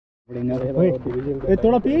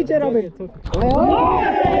थोड़ा पीछे रहो बे।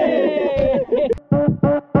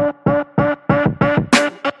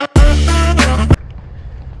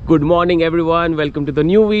 Good morning everyone, welcome to the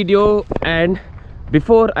new video. And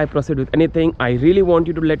before I proceed with anything, I really want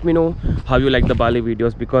you to let me know how you like the Bali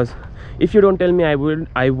videos, because if you don't tell me, I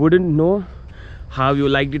wouldn't know how you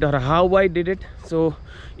liked it or how I did it. So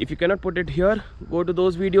if you cannot put it here, go to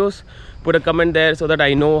those videos, put a comment there so that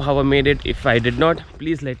I know how I made it. If I did not,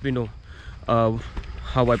 please let me know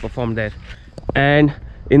how I performed there. And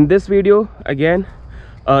in this video again,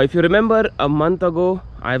 if you remember, a month ago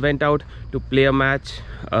I went out to play a match.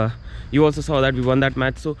 You also saw that we won that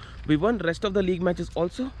match, so we won rest of the league matches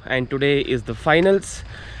also, and today is the finals.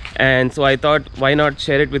 And so I thought, why not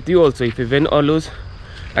share it with you also? If we win or lose,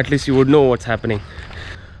 at least you would know what's happening.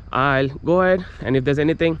 I'll go ahead, and if there's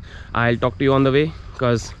anything, I'll talk to you on the way,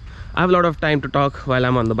 because I have a lot of time to talk while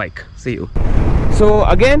I'm on the bike. See you. So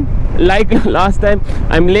again, like last time,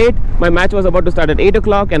 I'm late. My match was about to start at 8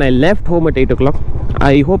 o'clock and I left home at 8 o'clock.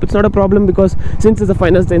 I hope it's not a problem, because since it's the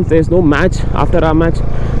final, since there's no match after our match,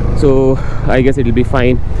 so I guess it'll be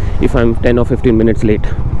fine if I'm 10 or 15 minutes late.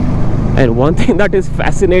 And one thing that is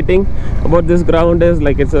fascinating about this ground is,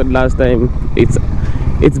 like I said last time,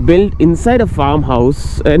 it's built inside a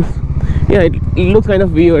farmhouse, and yeah, it looks kind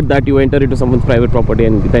of weird that you enter into someone's private property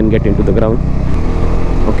and then get into the ground.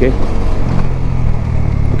 Okay,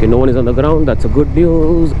 no one is on the ground. That's a good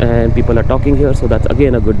news, and people are talking here, so that's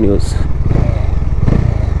again a good news.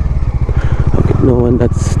 Okay, no one.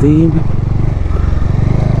 That's the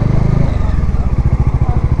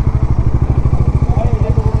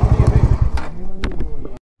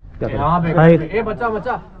ए बच्चा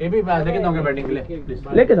ये भी लेके जाओगे batting के लिए,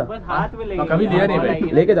 लेके जा, हाथ में कभी लिया नहीं भाई,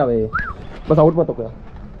 लेके जाओ, बस आउट मत हो गया।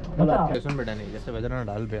 बेटा नहीं, जैसे वजन ना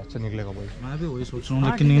डाल पे अच्छा निकलेगा भाई। मैं भी वही सोच रहा हूँ,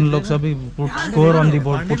 लेकिन इन लोग सभी put score on the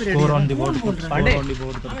board, put score on the board, put score on the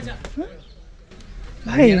board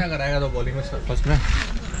भाई क्या कराएगा तो बॉलिंग में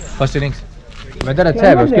फर्स्ट इनिंग्स वेदर अच्छा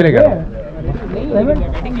है उसके लिए। क्या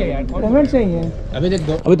बैटिंग ले यार, कमेंट सही है। अभी देख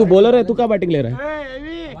दो, अभी तू बॉलर है, तू क्या बैटिंग ले रहा है?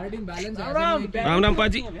 बैटिंग बैलेंस राम राम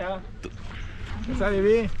पाजी।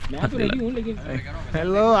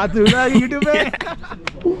 हेलो आज यूट्यूब पे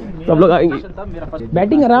सब लोग आएंगे।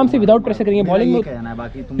 बैटिंग आराम से विदाउट प्रेशर करेंगे। बॉलिंग में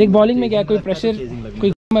देख, बॉलिंग में क्या कोई प्रेशर,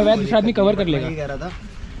 कोई दूसरा आदमी कवर कर लेगा। कह रहा था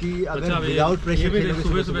कि अगर विदाउट प्रेशर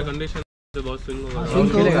सुबह कंडीशन से बहुत स्विंग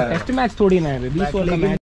होगा। टेस्ट मैच थोड़ी ना है, 20 ओवर का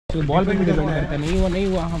मैच, बॉल पे भी डिपेंड करता है। नहीं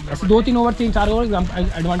हुआ हम ऐसे 2-3 ओवर 3-4 ओवर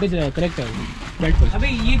एडवांटेज है। करेक्ट है बैट पर। अबे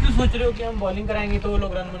ये क्यों सोच रहे हो कि हम बॉलिंग कराएंगे तो वो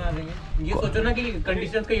लोग रन बना देंगे? ये सोचो ना कि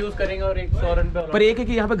कंडीशंस का यूज करेंगे और 100 रन पे। पर एक है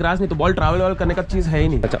कि यहाँ पे ग्रास नहीं, तो बॉल ट्रैवल करने का चीज है ही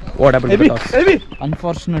नहीं। अच्छा, what happened to the toss?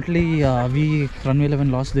 Unfortunately, we Runway11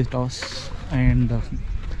 lost the toss, and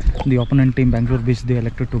the opponent team Bangalore Beach, they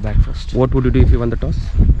elected to bat first. What would you do if you won the toss?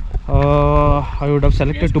 I would have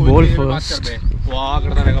selected to bowl first.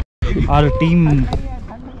 Our team.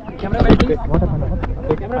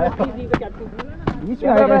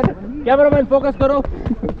 Cameraman focus करो।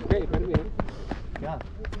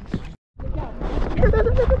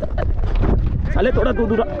 साले थोड़ा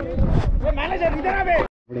दूर manager इधर आ बे,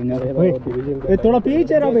 थोड़ा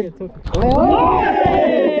पीछे रहो बे।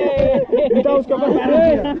 उसके ऊपर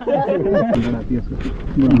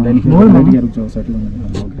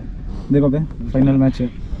देखो बे, फाइनल मैच है,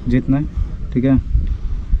 जीतना है, ठीक है।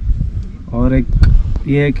 और एक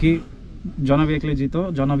ये है कि जॉना भी अकेले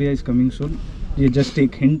जीतो, जॉना भी इज कमिंग सून। ये जस्ट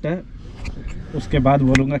एक हिंट है, उसके बाद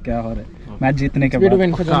बोलूंगा क्या हो रहा है मैच जीतने के बाद।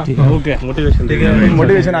 ओके, मोटिवेशन ठीक है,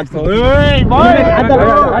 मोटिवेशन आज तो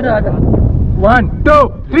 1 2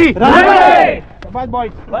 3 bye bye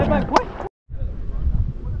bye bye.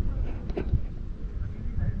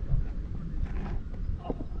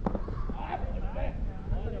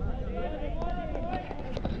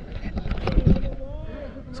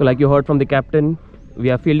 So like you heard from the captain, we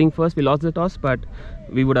are fielding first. We lost the toss, but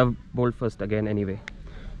we would have bowled first again anyway.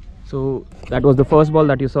 So that was the first ball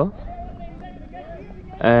that you saw,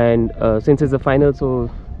 and since it's the final, so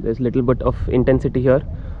there's a little bit of intensity here,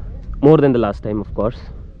 more than the last time, of course.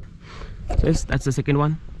 So yes, that's the second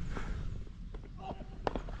one.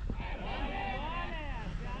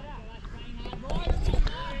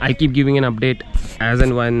 I keep giving an update as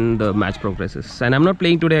and when the match progresses, and I'm not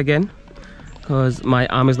playing today again because my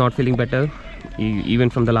arm is not feeling better. Even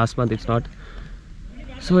from the last month it's not.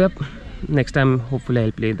 So yep, next time hopefully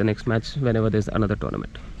I'll play the next match whenever there's another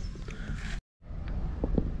tournament.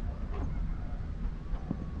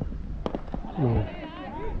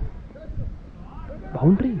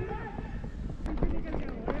 Boundary.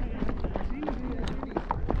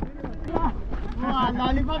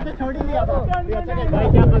 Lovely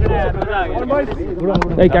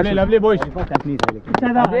boys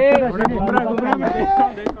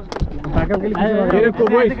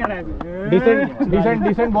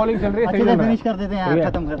decent bowling चल रही है, सही finish कर देते हैं,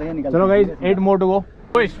 खत्म कर देंगे। चलो guys 8 more to go.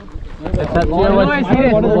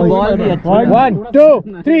 1 2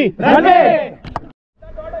 3 run.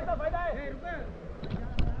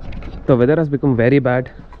 The weather has become very bad.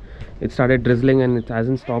 It started drizzling and it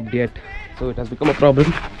hasn't stopped yet, so it has become a problem.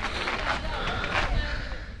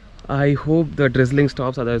 I hope the drizzling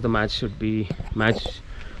stops, otherwise the match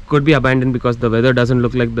could be abandoned because the weather doesn't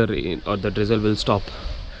look like the rain or the drizzle will stop.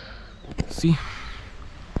 See,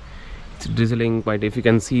 it's drizzling quite. If you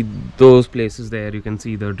can see those places there, you can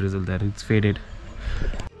see the drizzle there. It's faded.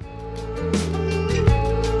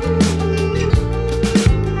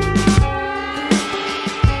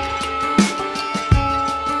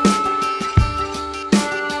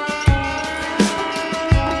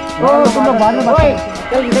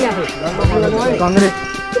 Congress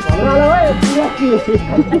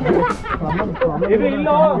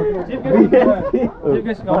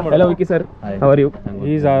Hello Vicky sir, how are you?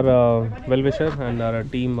 He is our well wisher and our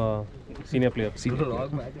team senior player.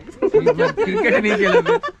 Cricket नहीं खेला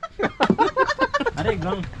अरे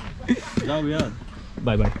एकदम जाओ यार,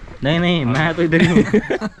 Bye bye. नहीं मैं तो इधर ही हूँ।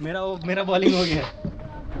 मेरा बॉलिंग हो गया।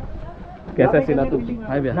 कैसा सीना तू?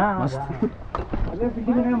 हाय भैया, मस्त।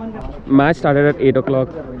 Match started at 8 o'clock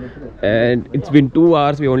and it's been 2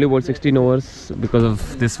 hours. We only bowled 16 overs because of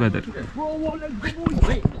this weather.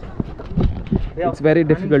 It's very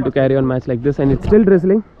difficult to carry on match like this, and it's still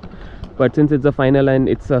drizzling, but since it's the final and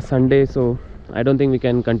it's a Sunday, so I don't think we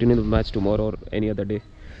can continue the match tomorrow or any other day.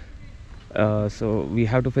 So we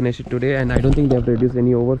have to finish it today, and I don't think they have reduced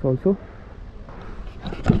any overs also.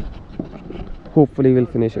 Hopefully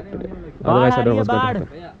we'll finish it today. Otherwise I don't know what's going to happen.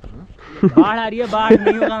 बाढ़ आ रही है, बाढ़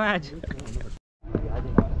नहीं होगा match.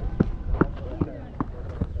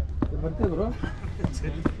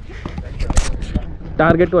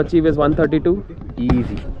 Target to achieve is 132.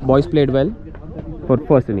 Easy. Boys played well for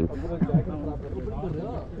first innings.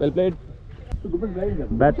 Well played.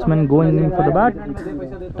 Batsman going in for the bat.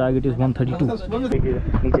 Target is 132.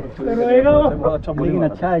 लेकिन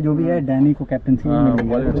अच्छा है जो भी है, डैनी को कैप्टनसी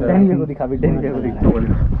डैनी को दिखा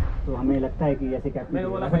तो हमें लगता है कि ऐसे कैप्टन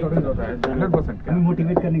हमें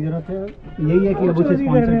मोटिवेट करने की जरूरत है। यही है कि अब उसे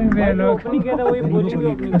स्पॉन्सर ठीक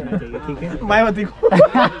है मायावती को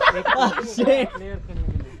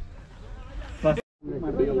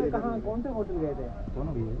कौन से होटल गए थे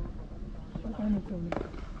दोनों भी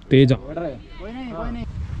तेजा कोई नहीं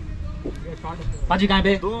पाजी कहाँ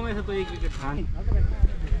पे? 2 में से तो 1 विकेट।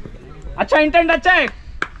 अच्छा इंटेंट अच्छा है,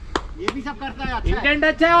 ये भी सब करता है। अच्छा इंटेंट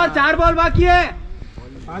अच्छा है और 4 बॉल बाकी है।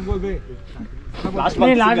 5 बॉल पे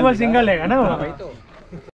लास्ट बॉल सिंगल लेगा ना भाई। तो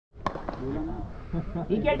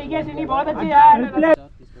ठीक है सिनी बहुत अच्छे यार।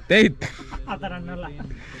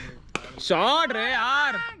 शॉट रे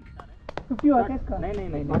यार,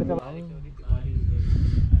 नहीं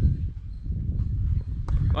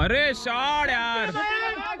अरे शॉट यार,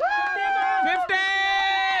 50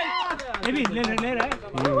 ये भी ले रहा है।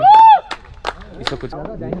 इसको कुछ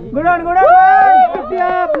good on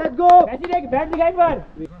let's go. Bat दिखाई पर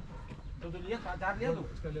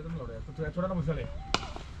छोटा ना मुझसे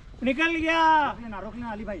निकल गया। रोक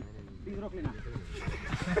लेना अली भाई, प्लीज रोक लेना।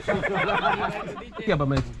 क्या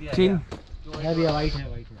बम चेन है भी वाइट है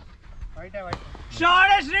शॉट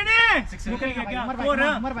है श्रेणी निकल गया क्या?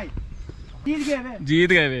 उमर भाई जीत गए वे जीत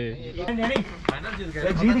गए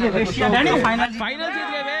फाइनल जीत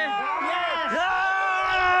गए वे।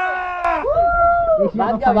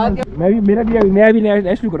 मैं भी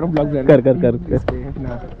नेक्स्ट कर रहा हूँ ब्लॉग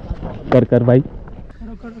कर भाई।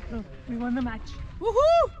 वी वन द मैच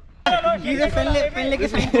पहले के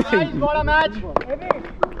साइन बड़ा मैच।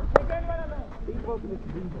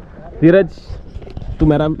 धीरज तू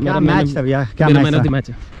मेरा मैच था भैया, क्या मैच था।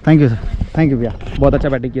 Thank you sir, thank you भैया, बहुत अच्छा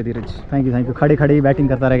बैटिंग किया धीरज। Thank you. खड़े ही बैटिंग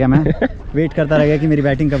करता रह गया मैं। वेट करता रह गया कि मेरी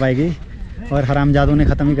बैटिंग कब आएगी, और हरामजादों ने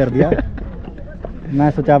ख़त्म ही कर दिया। मैं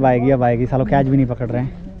सोचा अब आएगी, सालों कैच भी नहीं पकड़ रहे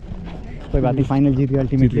हैं। कोई बात नहीं, फाइनल जीत गए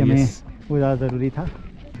अल्टीमेटली, हमें वो ज़्यादा ज़रूरी था।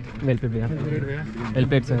 वेल प्लेड भैया, well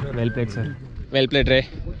played sir, well played sir, well played रे,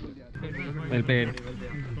 well played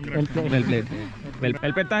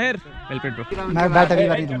Tahir, well played bro. मैं बैट अगली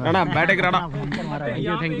बारी दूंगा। राणा बैट एक राणा।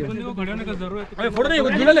 Thank you.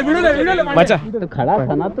 बचा तो खड़ा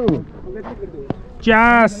था ना तू।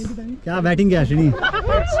 क्या बैटिंग क्या श्रेणी?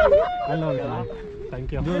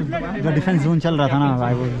 जो डिफेंस जोन चल रहा था ना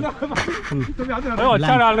भाई, वो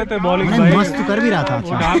अच्छा डाल रहे थे बॉलिंग, मस्त कर भी रहा था,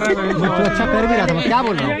 अच्छा कर भी रहा था, मैं क्या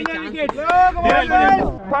बोल रहा हूँ।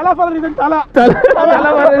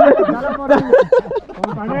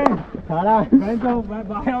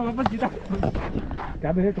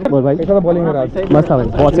 बोल भाई, कैसा था बॉलिंग में? मस्त था भाई,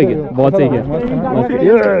 बहुत सही किया, बहुत सही किया,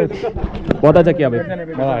 बहुत अच्छा किया भाई,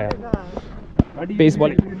 मजा आया। पेस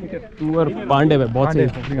बॉलिंग तू और पांडे में बहुत सही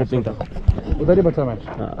ओपनिंग था, उधर ही बचा मैच,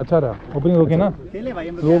 अच्छा रहा ओपनिंग रोके ना,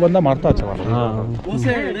 वो बंदा मारता अच्छा वाला। हाँ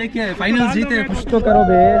देखिए फाइनल जीते, कुछ तो करो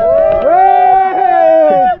बे।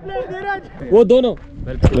 वो दोनों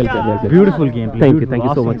beautiful game play, thank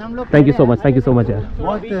you so much, thank you so much, thank you so much यार,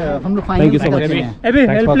 बहुत हम लोग थैंक यू सो मच, अबे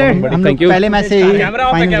हेल्प ले, हम लोग पहले मैच से ही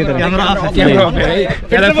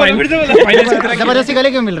जबरदस्ती गले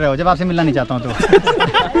क्यों मिल रहे हो जब आपसे मिलना नहीं चाहता हूँ तो।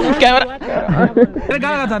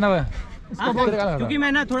 कैमरा था ना वो, क्योंकि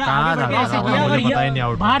मैं ना थोड़ा आगे बढ़ के ऐसे किया और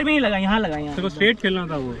ये बाहर में ही लगा, यहाँ लगा, यहाँ स्ट्रेट खेलना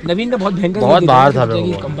था वो। नवीन का बहुत भयंकर, बहुत बाहर था वो।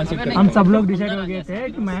 हम सब लोग डिसाइड हो गए थे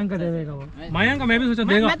कि मयंक का दे देगा वो। मयंक का मैं भी सोचा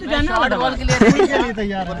देगा, मैं तो जानने वाला था के लिए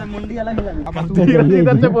तैयार है, मुंडी अलग ही लगा।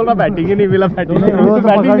 इधर से बोल रहा बैटिंग ही नहीं मिला, बैटिंग वो तो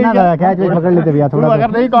पकड़ना था, कैच वैच पकड़ लेते भैया थोड़ा, अगर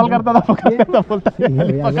नहीं कॉल करता था पकड़ लेता, बोलता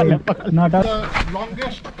not out.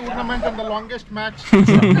 Longest tournament and the longest match.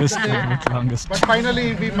 But finally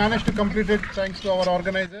we managed to complete it thanks to our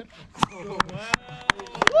organizer.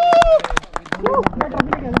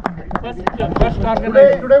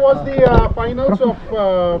 Today was the finals of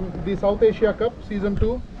the South Asia Cup Season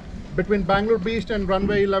 2 between Bangalore Beast and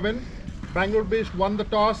Runway11. Bangalore Beast won the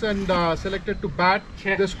toss and selected to bat.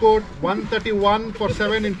 They scored 131 for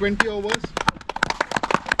 7 in 20 overs.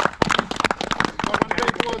 For Runway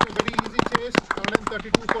it was a very easy chase,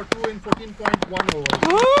 132 for 2 in 14.1 overs.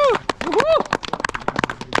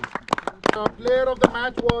 The player of the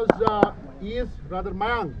match was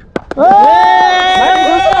Mayank.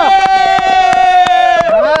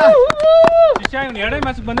 ಎರಡೇ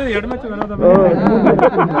match ಬಂದಿದೆ, ಎರಡು match ಬರೋದು,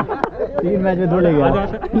 3 match में 2 ले गया।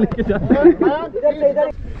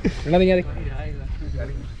 The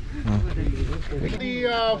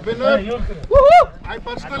winner, I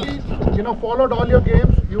personally, followed all your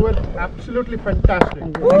games. You were absolutely fantastic.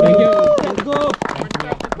 Thank you. Let's go.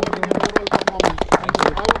 Fantastic bowling and overall performance.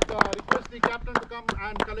 I would request the captain to come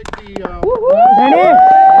and collect the.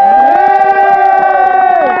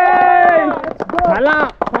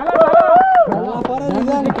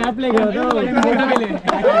 Cap ले गया तो photo के लिए।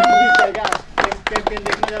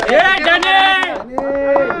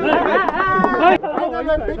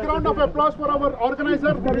 Big round of applause for our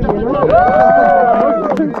organizer.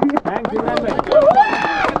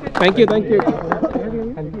 Thank you, thank you.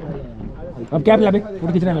 अब cap ला बे,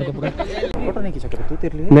 photo खींचना है मेरे को पूरा। फोटो नहीं खींचा तू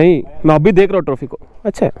तेरे लिए? नहीं, मैं अभी देख रहा हूँ ट्रॉफी को।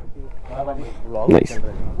 अच्छा है, नाइस,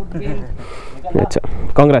 अच्छा,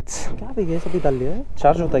 कांग्रेट्स। क्या भी ये सभी डाल लिया है,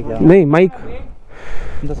 चार्ज होता है क्या? नहीं, माइक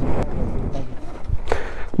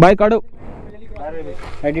बाय काटो,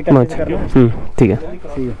 एडिटर कर लो। ठीक है,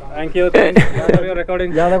 थैंक यू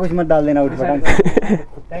रिकॉर्डिंग। ज्यादा कुछ मत डाल देना, उठ पटांग।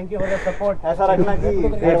 Thank you for the support. ऐसा रखना कि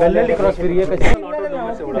वेल क्रॉस फिर ये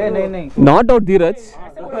नहीं नॉट आउट धीरज,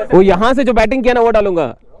 वो यहाँ से जो बैटिंग किया ना वो डालूंगा,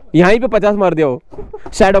 यहीं पे 50 मार दिया वो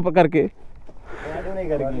शैडो पकड़ के। नहीं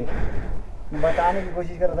करेंगे, बताने की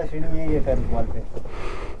कोशिश कर रहा था श्रीनी, यही है कर बॉल पे।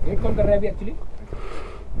 एक कौन कर रहा है अभी एक्चुअली?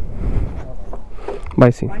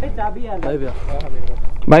 बाय सी,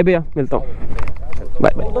 बाय भैया, मिलता हूँ,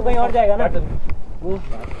 बाय बाय। तो कहीं और जाएगा ना वो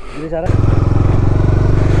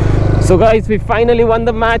So guys, we finally won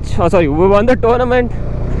the match. Oh, sorry, we won the tournament.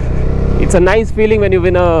 It's a nice feeling when you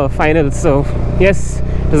win a final. So yes,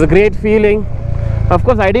 it was a great feeling. Of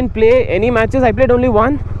course, I didn't play any matches. I played only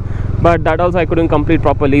one, but that also I couldn't complete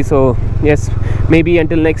properly. So yes, maybe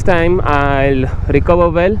until next time I'll recover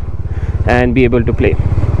well and be able to play.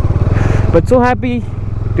 But so happy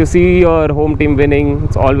to see your home team winning.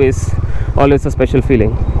 It's always a special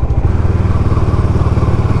feeling.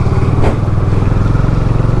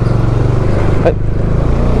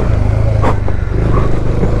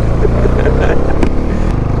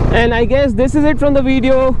 And I guess this is it from the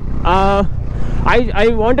video. I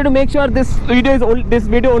wanted to make sure this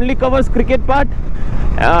video only covers cricket part.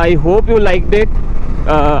 I hope you liked it.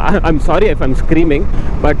 I'm sorry if I'm screaming,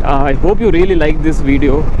 but I hope you really liked this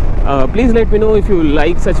video. Please let me know if you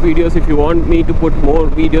like such videos, if you want me to put more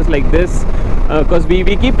videos like this, because we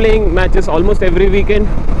keep playing matches almost every weekend,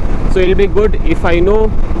 so it'll be good if I know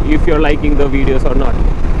if you're liking the videos or not.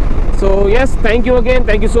 So yes, thank you again,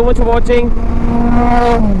 thank you so much for watching,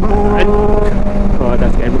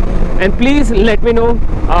 and and please let me know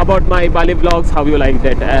about my Bali vlogs, how you liked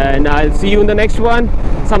it, and I'll see you in the next one.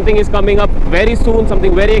 Something is coming up very soon,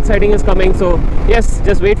 something very exciting is coming, so yes,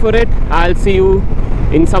 just wait for it. I'll see you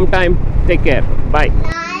in some time. Take care.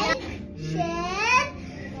 Bye.